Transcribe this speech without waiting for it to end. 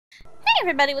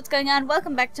everybody, what's going on?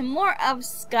 Welcome back to more of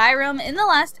Skyrim. In the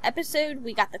last episode,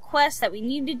 we got the quest that we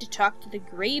needed to talk to the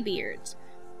Greybeards.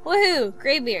 Woohoo!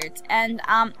 Greybeards. And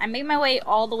I made my way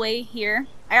all the way here.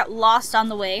 I got lost on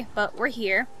the way, but we're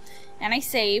here. And I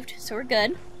saved, so we're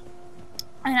good.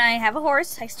 And I have a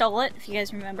horse. I stole it. If you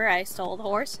guys remember, I stole the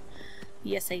horse.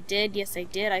 Yes, I did. Yes, I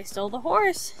did. I stole the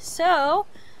horse. So,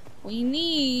 we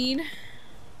need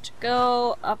to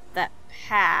go up that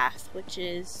path, which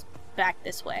is back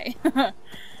this way.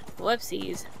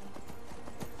 Whoopsies.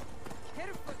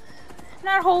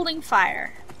 Not holding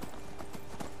fire.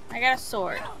 I got a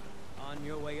sword. On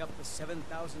your way up the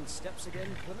 7,000 steps again,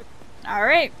 Plymouth?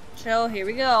 Alright, so here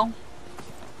we go.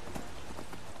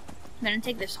 I'm gonna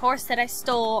take this horse that I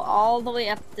stole all the way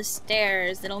up the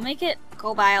stairs. It'll make it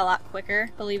go by a lot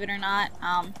quicker, believe it or not.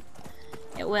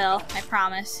 It will, I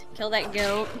promise. Kill that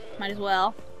goat, might as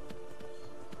well.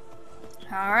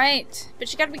 Alright, but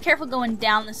you gotta be careful going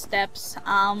down the steps.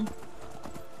 Probably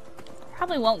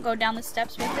won't go down the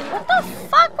steps with it. What the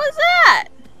fuck was that?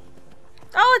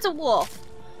 Oh, it's a wolf.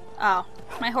 Oh,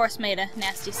 my horse made a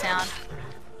nasty sound.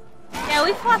 Yeah,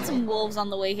 we fought some wolves on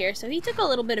the way here, so he took a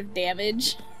little bit of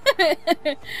damage.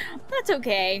 That's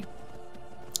okay.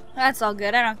 That's all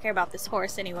good. I don't care about this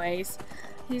horse anyways.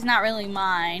 He's not really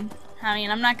mine. I mean,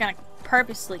 I'm not gonna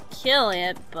purposely kill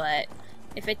it, but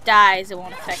if it dies, it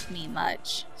won't affect me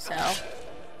much. So,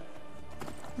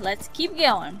 let's keep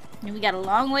going. And we got a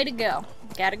long way to go.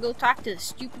 Gotta go talk to the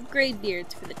stupid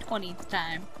Greybeards for the 20th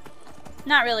time.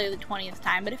 Not really the 20th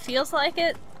time, but it feels like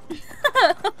it.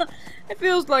 It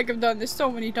feels like I've done this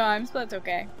so many times, but that's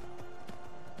okay.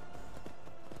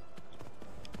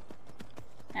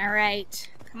 Alright.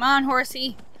 Come on,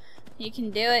 horsey. You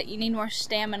can do it. You need more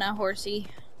stamina, horsey.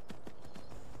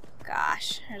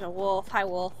 Gosh, there's a wolf. Hi,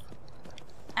 wolf.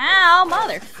 Ow,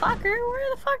 motherfucker!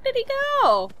 Where the fuck did he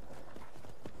go?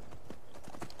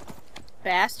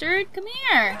 Bastard, come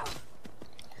here!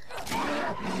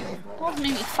 Wolf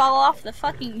made me fall off the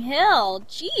fucking hill.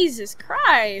 Jesus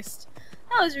Christ!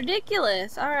 That was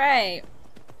ridiculous. Alright.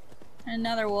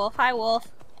 Another wolf. Hi, wolf.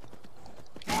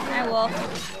 Hi,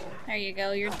 wolf. There you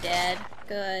go, you're dead.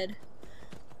 Good.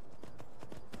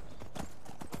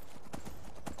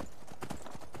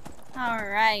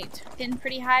 Alright. Getting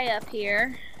pretty high up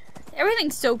here.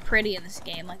 Everything's so pretty in this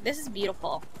game. Like, this is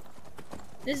beautiful.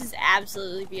 This is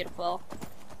absolutely beautiful.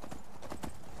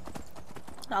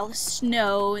 All the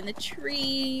snow and the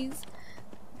trees.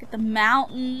 Look at the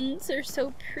mountains. They're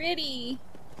so pretty.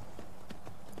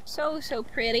 So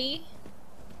pretty.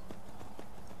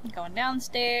 Going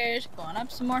downstairs, going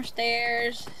up some more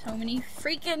stairs. So many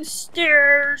freaking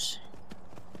stairs.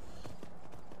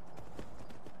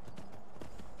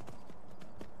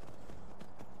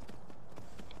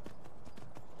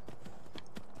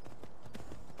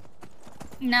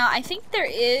 Now, I think there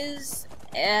is,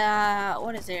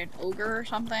 what is there, an ogre or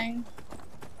something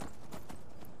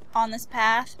on this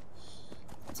path.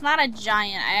 It's not a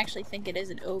giant, I actually think it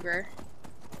is an ogre.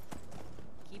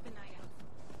 Keep an eye out.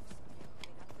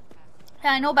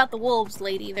 Yeah, I know about the wolves,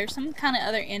 lady. There's some kind of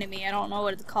other enemy, I don't know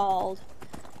what it's called.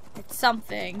 It's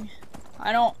something.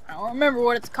 I don't remember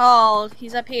what it's called.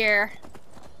 He's up here.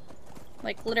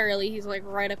 Like, literally, he's like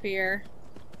right up here.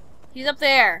 He's up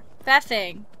there. That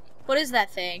thing. What is that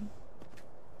thing?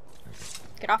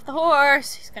 Get off the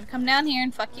horse. He's gonna come down here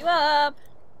and fuck you up.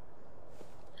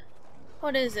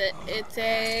 What is it? It's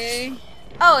a...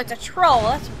 Oh, it's a troll.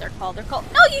 That's what they're called. They're called...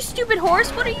 No, you stupid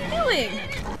horse! What are you doing?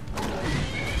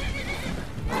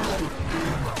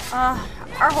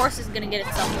 Our horse is gonna get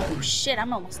itself... Oh, shit.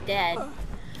 I'm almost dead.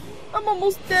 I'm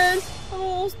almost dead. I'm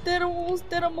almost dead. I'm almost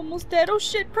dead. I'm almost dead. Oh,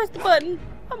 shit. Press the button.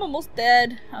 I'm almost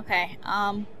dead. Okay,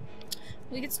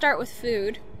 we could start with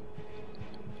food.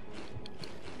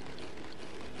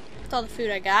 That's all the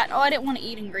food I got. Oh, I didn't want to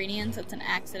eat ingredients. That's an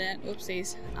accident.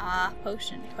 Oopsies.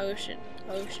 Potion.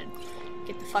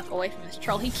 Get the fuck away from this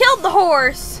troll. He killed the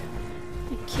horse!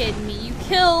 You kidding me? You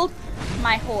killed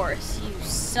my horse, you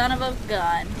son of a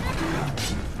gun.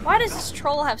 Why does this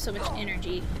troll have so much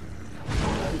energy?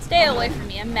 Stay away from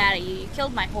me. I'm mad at you. You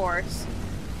killed my horse.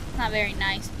 It's not very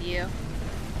nice of you.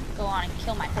 Go on and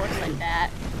kill my horse like that.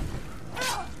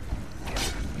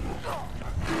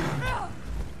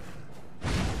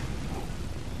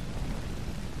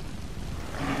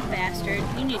 Bastard,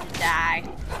 you need to die.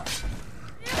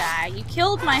 Die. You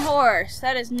killed my horse.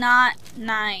 That is not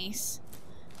nice.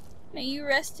 May you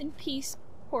rest in peace,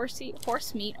 horsey.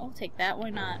 Horse meat. I'll take that. Why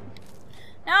not?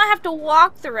 Now I have to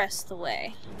walk the rest of the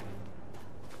way.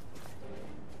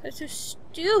 That's so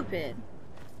stupid.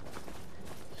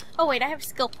 Oh wait, I have a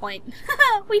skill point.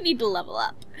 We need to level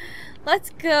up.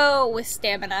 Let's go with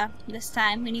stamina this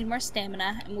time. We need more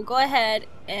stamina. And we'll go ahead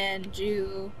and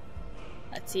do...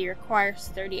 Let's see, requires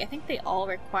 30. I think they all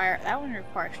require... That one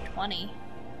requires 20.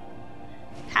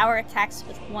 Power attacks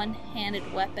with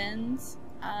one-handed weapons.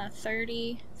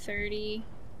 30, 30...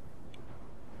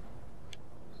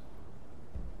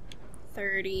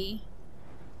 30.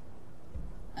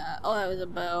 Oh, that was a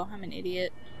bow. I'm an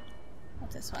idiot.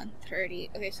 What's this one?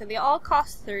 30. Okay, so they all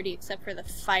cost 30 except for the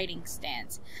fighting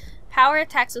stance. Power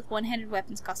attacks with one-handed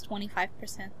weapons cost 25%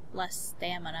 less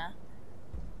stamina.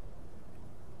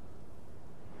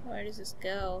 Where does this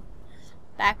go?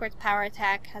 Backwards power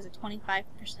attack has a 25%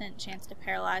 chance to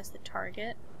paralyze the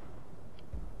target.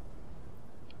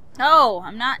 Oh,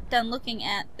 I'm not done looking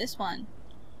at this one.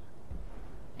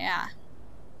 Yeah.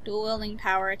 Dual wielding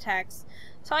power attacks.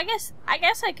 So I guess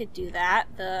I could do that.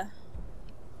 The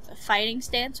fighting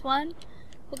stance one.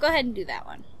 We'll go ahead and do that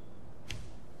one.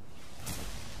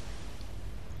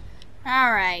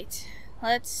 Alright.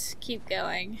 Let's keep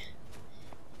going.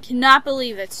 Cannot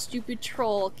believe that stupid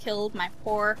troll killed my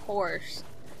poor horse.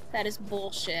 That is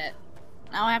bullshit.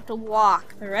 Now I have to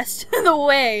walk the rest of the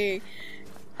way.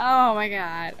 Oh my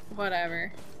god.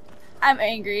 Whatever. I'm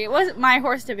angry. It wasn't my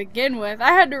horse to begin with. I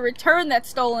had to return that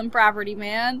stolen property,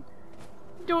 man.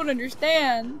 I don't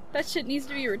understand. That shit needs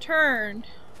to be returned.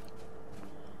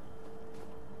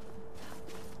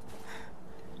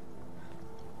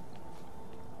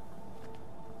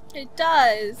 It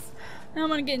does. Now I'm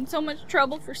gonna get in so much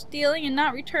trouble for stealing and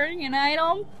not returning an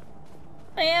item.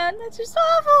 Man, that's just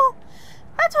awful.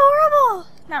 That's horrible.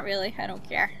 Not really. I don't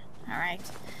care. Alright.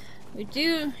 We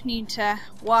do need to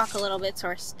walk a little bit so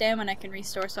our stamina can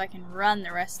restore so I can run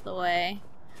the rest of the way.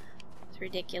 It's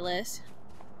ridiculous.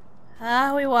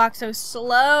 Ah, we walk so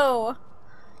slow.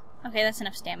 Okay, that's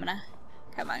enough stamina.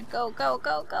 Come on, go, go,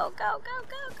 go, go, go, go,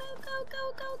 go, go, go,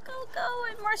 go, go, go, go.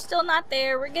 And we're still not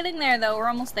there. We're getting there though. We're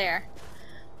almost there.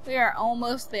 We are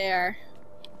almost there.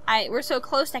 We're so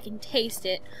close I can taste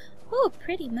it. Ooh,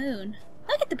 pretty moon.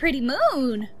 Look at the pretty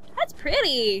moon. That's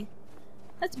pretty.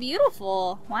 That's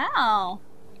beautiful. Wow.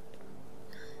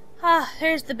 Ah,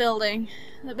 there's the building.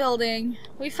 The building.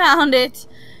 We found it.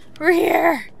 We're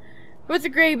here. With the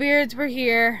Greybeards, we're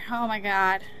here. Oh my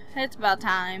god. It's about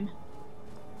time.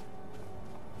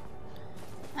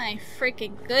 My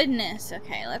freaking goodness.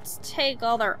 Okay, let's take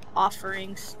all their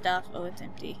offering stuff. Oh, it's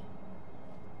empty.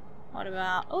 What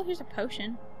about... Oh, here's a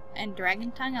potion. And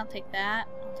dragon tongue. I'll take that.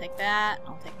 I'll take that.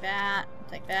 I'll take that. I'll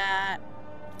take that.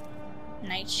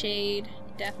 Nightshade.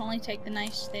 Definitely take the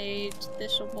nightshade.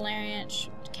 This Valerian.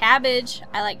 Cabbage.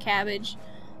 I like cabbage.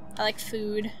 I like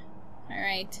food.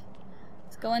 Alright.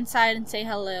 Let's go inside and say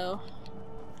hello.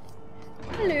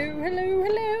 Hello, hello,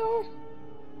 hello.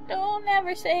 Don't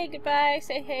ever say goodbye.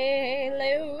 Say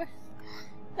hello.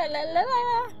 La la la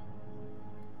la.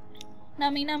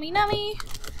 Nummy, nummy, nummy.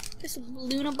 This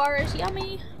Luna bar is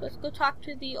yummy. Let's go talk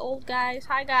to the old guys.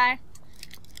 Hi, guy.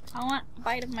 I want a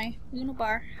bite of my Luna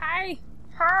bar. Hi.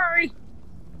 Hi.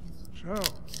 So, a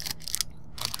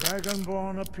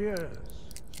Dragonborn appears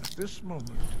at this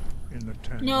moment in the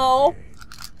tent. No.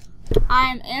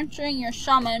 I'm answering your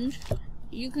summons.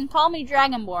 You can call me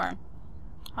Dragonborn.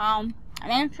 I'm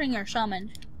answering your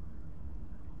summons.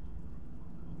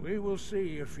 We will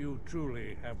see if you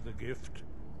truly have the gift.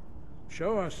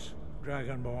 Show us,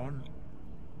 Dragonborn.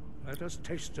 Let us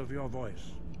taste of your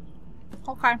voice.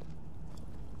 Okay.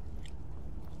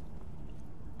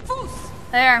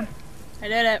 There. I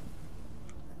did it.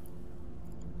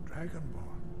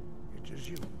 Dragonborn, it is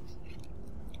you.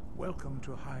 Welcome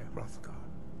to High Hrothgar.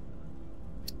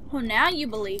 Well, now you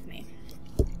believe me.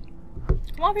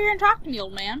 Come over here and talk to me,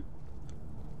 old man.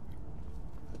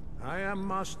 I am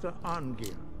Master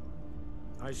Angir.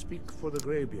 I speak for the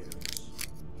Greybeards.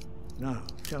 Now,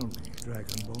 tell me,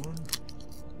 Dragonborn,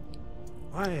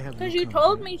 why have you Because you come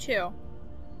told here? me to.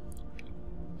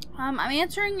 I'm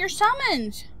answering your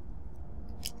summons.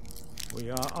 We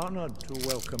are honored to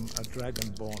welcome a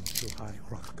Dragonborn to High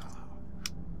Hrothgar.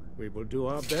 We will do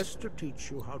our best to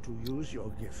teach you how to use your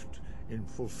gift in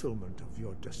fulfillment of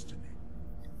your destiny.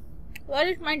 What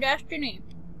is my destiny?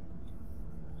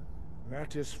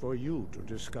 That is for you to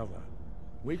discover.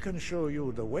 We can show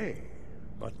you the way,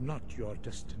 but not your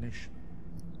destination.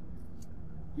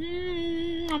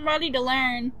 I'm ready to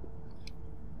learn.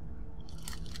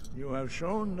 You have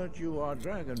shown that you are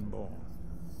Dragonborn.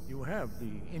 You have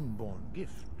the inborn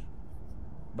gift.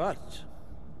 But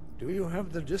do you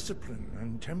have the discipline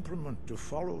and temperament to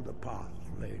follow the path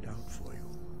laid out for you?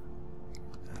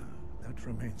 That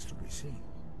remains to be seen.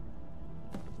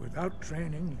 Without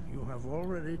training, you have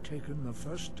already taken the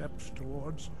first steps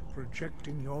towards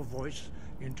projecting your voice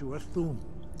into a Thu'um.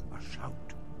 a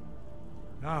shout.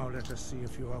 Now let us see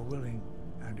if you are willing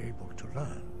and able to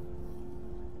learn.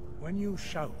 When you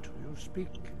shout, you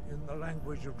speak in the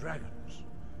language of dragons.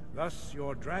 Thus,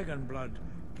 your dragon blood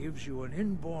gives you an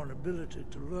inborn ability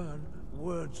to learn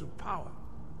words of power.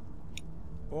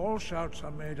 All shouts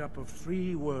are made up of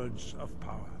 3 words of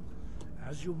power.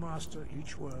 As you master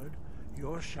each word,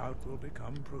 your shout will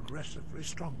become progressively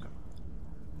stronger.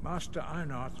 Master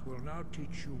Einarth will now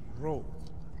teach you Ro,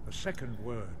 the 2nd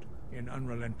word in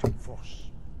Unrelenting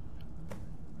Force.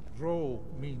 Ro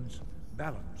means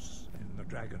balance in the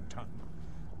dragon tongue.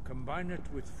 Combine it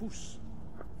with Fus,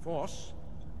 force,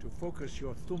 to focus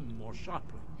your thumb more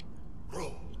sharply.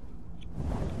 Ro.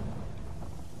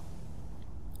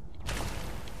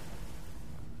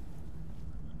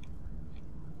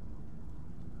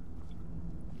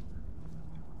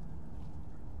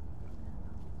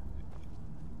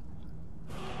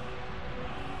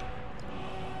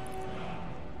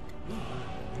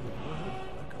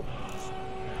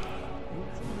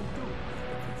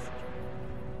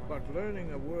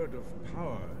 Learning a word of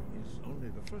power is only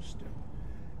the first step.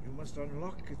 You must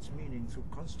unlock its meaning through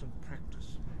constant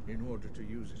practice in order to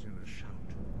use it in a shout.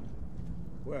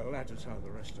 Well, that is how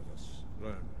the rest of us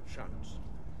learn shouts.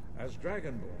 As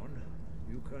Dragonborn,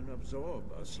 you can absorb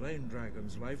a slain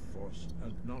dragon's life force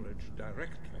and knowledge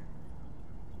directly.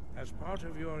 As part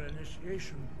of your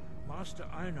initiation, Master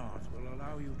Einarth will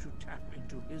allow you to tap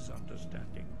into his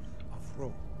understanding of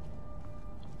Ro.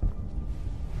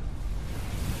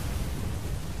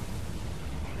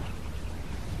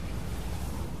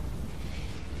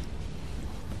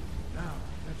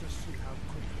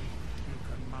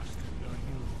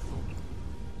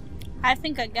 I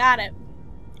think I got it.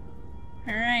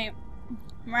 Alright.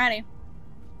 I'm ready.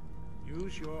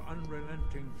 Use your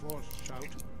unrelenting force shout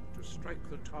to strike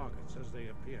the targets as they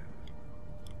appear.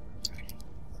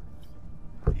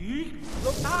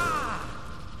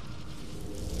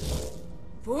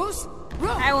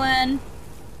 I win.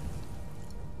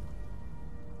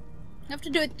 You have to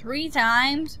do it 3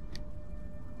 times.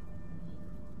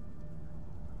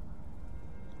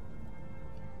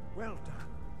 Well done.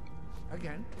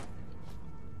 Again.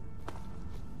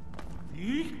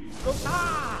 You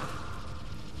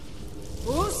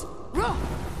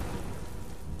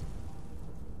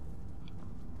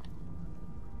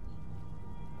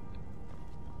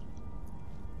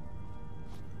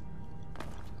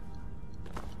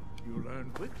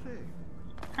learn quickly.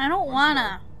 I don't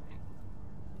wanna.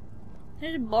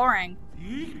 This is boring.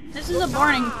 This is the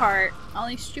boring part. All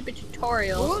these stupid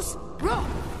tutorials.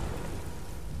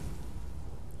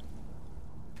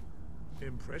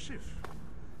 Impressive.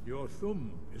 Your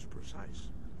thumb is precise.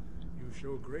 You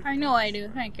show great. I know I do.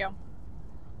 Thank you.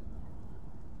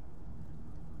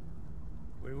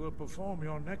 We will perform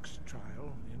your next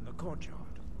trial in the courtyard.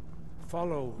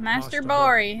 Follow Master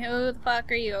Bori. Who the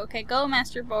fuck are you? Okay, go,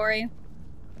 Master Bori.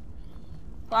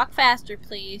 Walk faster,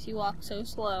 please. You walk so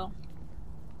slow.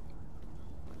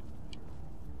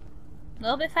 A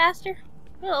little bit faster?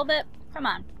 A little bit. Come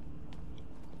on.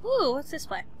 Ooh, what's this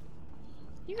way?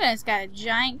 You guys got a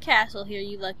giant castle here,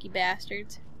 you lucky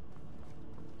bastards.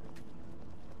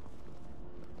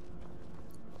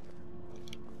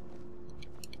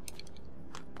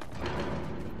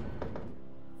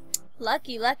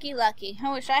 Lucky, lucky, lucky.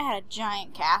 I wish I had a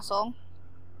giant castle.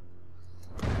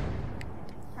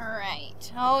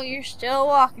 Alright. Oh, you're still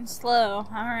walking slow.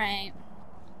 Alright.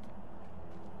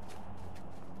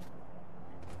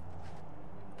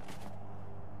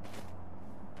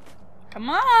 Come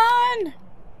on!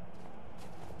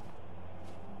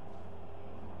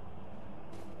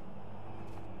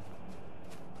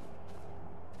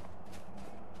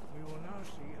 We will now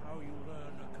see how you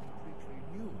learn a completely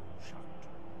new shout.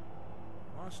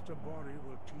 Master Bori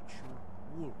will teach you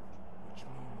Wold, which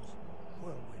means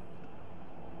whirlwind.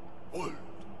 Wold.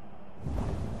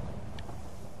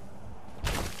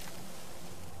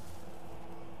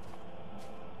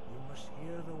 You must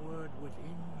hear the word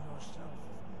within yourself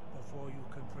before you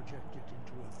can project it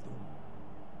into a thum.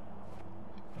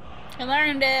 I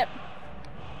learned it.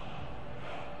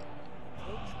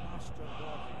 Approach Master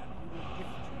Bori and he will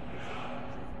gift you with the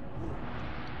knowledge of Wold.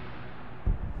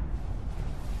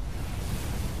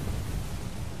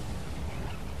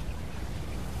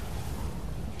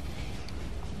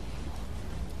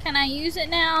 Can I use it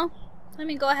now? Let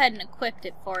me go ahead and equip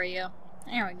it for you.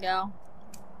 There we go. Now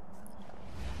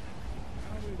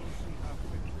we will see how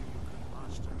quickly you can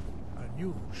master a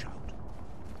new shout.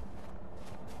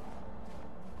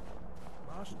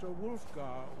 Master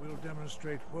Wolfgar will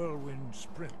demonstrate Whirlwind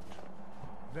Sprint.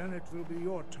 Then it will be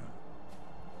your turn.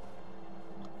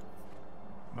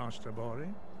 Master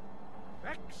Bori,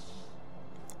 Vex.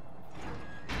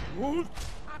 Wood.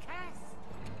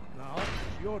 Now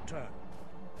it's your turn.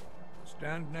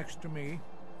 Stand next to me.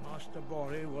 Master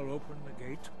Bori will open the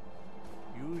gate.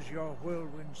 Use your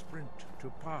whirlwind sprint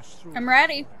to pass through. I'm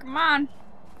ready. Come on.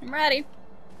 I'm ready.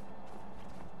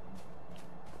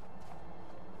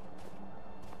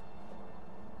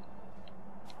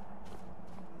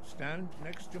 Stand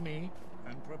next to me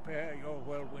and prepare your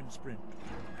whirlwind sprint.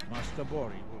 Master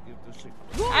Bori will give the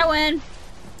signal. I win.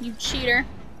 You cheater.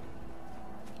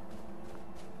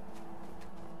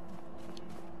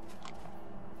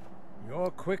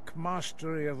 Your quick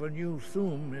mastery of a new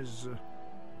Thuum is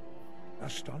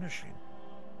astonishing.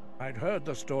 I'd heard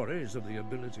the stories of the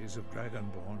abilities of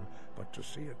Dragonborn, but to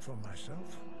see it for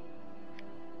myself.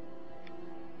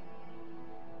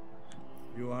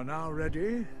 You are now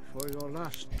ready for your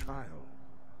last trial.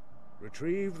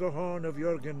 Retrieve the horn of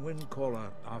Jürgen Windcaller,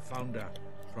 our founder,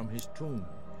 from his tomb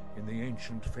in the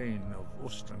ancient fane of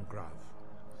Ustengrav.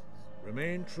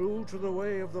 Remain true to the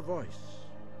way of the voice,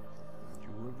 and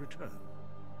you will return.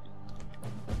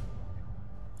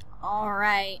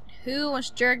 Alright, who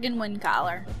was Jürgen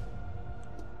Windcaller?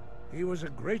 He was a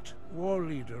great war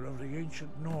leader of the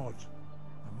ancient Nords,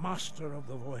 a master of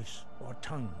the voice, or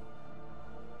tongue.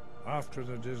 After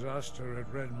the disaster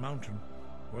at Red Mountain,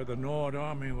 where the Nord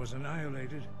army was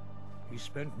annihilated, he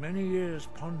spent many years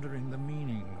pondering the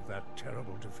meaning of that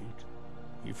terrible defeat.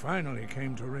 He finally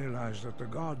came to realize that the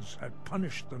gods had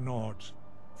punished the Nords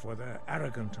for their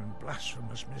arrogant and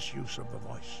blasphemous misuse of the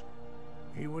voice.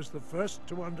 He was the first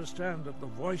to understand that the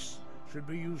voice should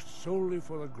be used solely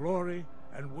for the glory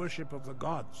and worship of the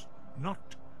gods,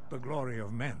 not the glory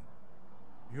of men.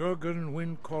 Jürgen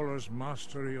Windcaller's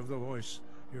mastery of the voice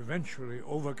eventually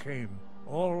overcame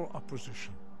all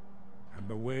opposition, and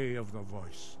the way of the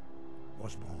voice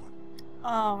was born.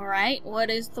 Alright, what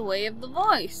is the way of the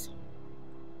voice?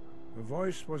 The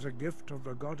voice was a gift of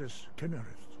the goddess Kinnereth.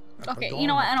 Okay, you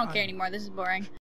know what? I don't care anymore. This is boring.